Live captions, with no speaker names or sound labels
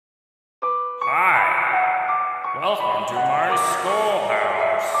Hi, welcome to my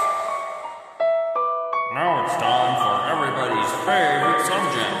schoolhouse. Now it's time for everybody's favorite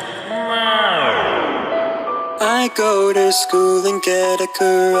subject, math. I go to school and get a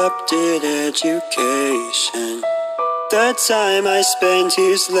corrupted education. The time I spend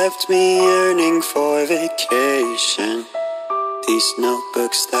here's left me yearning for vacation. These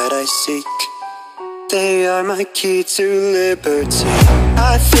notebooks that I seek, they are my key to liberty.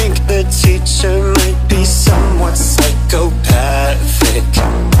 I think the teacher might be somewhat psychopathic.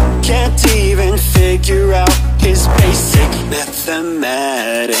 Can't even figure out his basic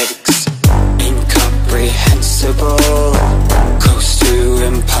mathematics. Incomprehensible, close to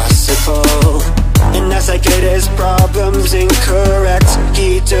impossible. And as I get his problems incorrect,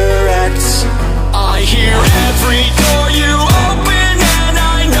 he directs. I hear every door you open, and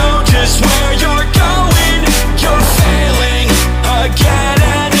I know just where you're going. You're failing again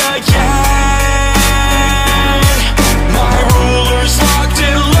and again. My ruler's locked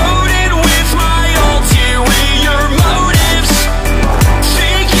and loaded with my ulterior motives.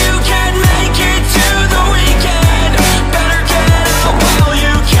 Think you can make it to the weekend? Better get out while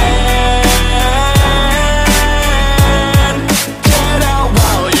you can. Get out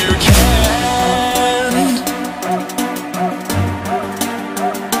while you can.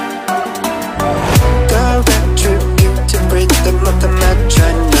 The retributive rhythm of the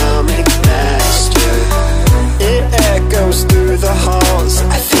metronomic master, it echoes through the halls.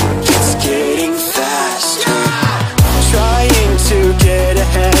 I think it's getting faster. Trying to get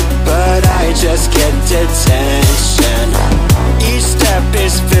ahead, but I just get detention. Each step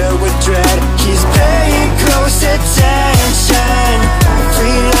is filled with dread. He's paying close attention.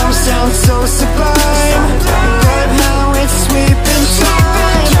 Freedom sounds so sublime, but now it's sweeping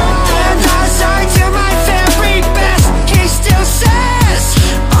time. And as I do my very best, he still says,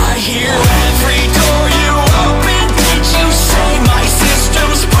 I hear every door you open. Did you say my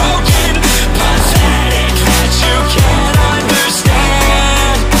system's broken? Pathetic that you can't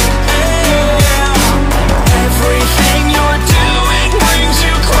understand. Everything you're doing brings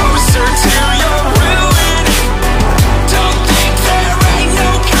you closer to your ruin. Don't think there ain't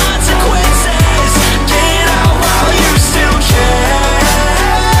no consequences. Get out while you still can.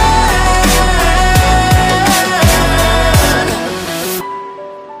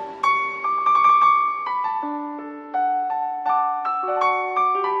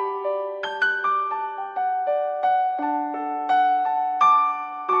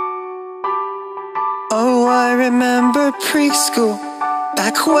 Oh, I remember preschool,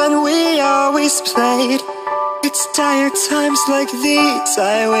 back when we always played. It's tired times like these,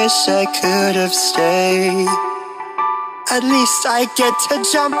 I wish I could have stayed. At least I get to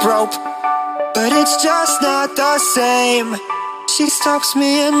jump rope, but it's just not the same. She stops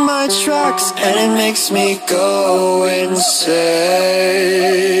me in my tracks, and it makes me go insane.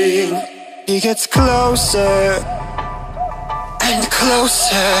 He gets closer and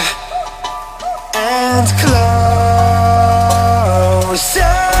closer and closer.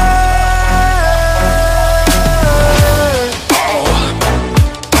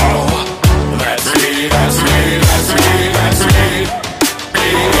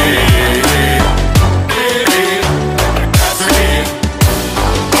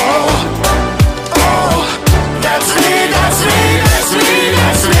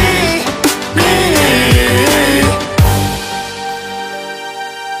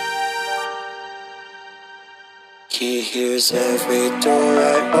 He hears every door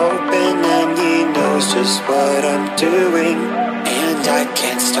I open, and he knows just what I'm doing. And I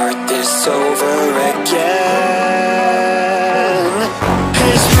can't start this over again.